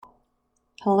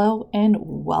Hello and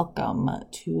welcome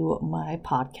to my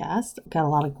podcast. Got a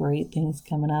lot of great things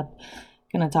coming up.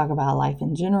 Going to talk about life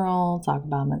in general, talk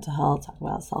about mental health, talk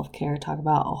about self-care, talk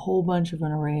about a whole bunch of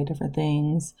an array of different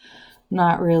things.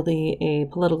 Not really a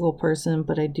political person,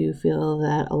 but I do feel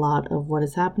that a lot of what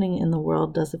is happening in the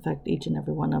world does affect each and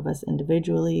every one of us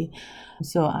individually.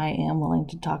 So I am willing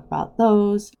to talk about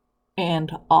those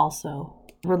and also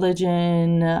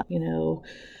religion,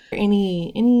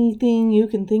 anything you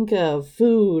can think of,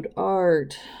 food,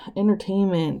 art,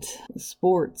 entertainment,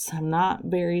 sports. I'm not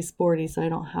very sporty, so I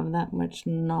don't have that much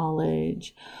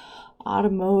knowledge.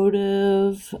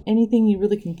 Automotive, anything you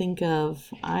really can think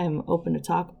of, I am open to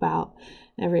talk about.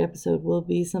 Every episode will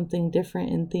be something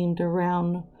different and themed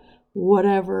around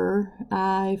whatever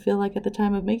I feel like at the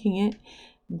time of making it.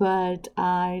 But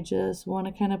I just want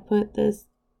to kind of put this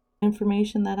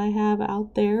information that I have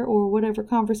out there or whatever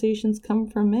conversations come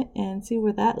from it and see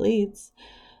where that leads.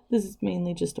 This is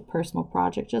mainly just a personal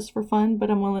project just for fun, but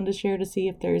I'm willing to share to see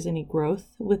if there's any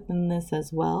growth within this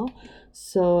as well.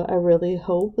 So I really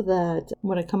hope that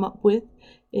what I come up with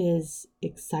is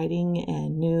exciting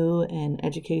and new and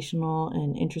educational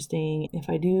and interesting. If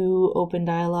I do open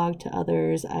dialogue to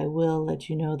others, I will let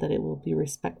you know that it will be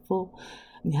respectful.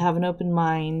 You have an open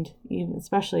mind, even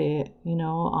especially,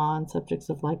 on subjects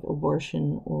of like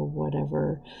abortion or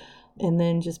whatever, and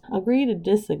then just agree to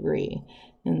disagree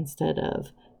instead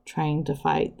of trying to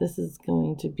fight. This is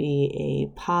going to be a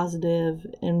positive,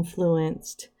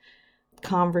 influenced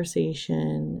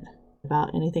conversation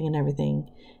about anything and everything.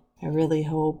 I really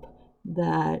hope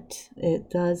that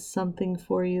it does something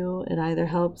for you. It either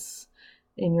helps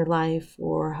in your life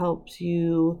or helps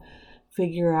you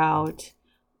figure out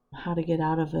how to get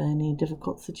out of any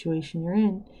difficult situation you're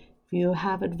in. If you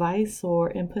have advice or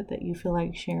input that you feel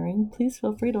like sharing, please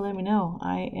feel free to let me know.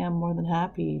 I am more than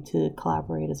happy to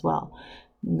collaborate as well.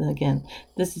 And again,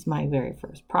 this is my very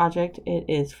first project. It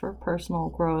is for personal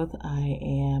growth. I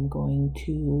am going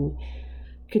to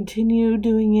continue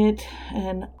doing it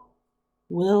and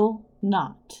will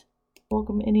not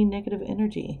welcome any negative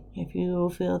energy. If you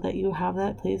feel that you have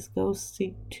that, please go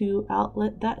seek to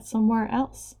outlet that somewhere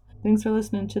else. Thanks for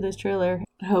listening to this trailer.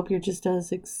 I hope you're just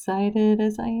as excited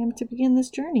as I am to begin this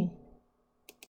journey.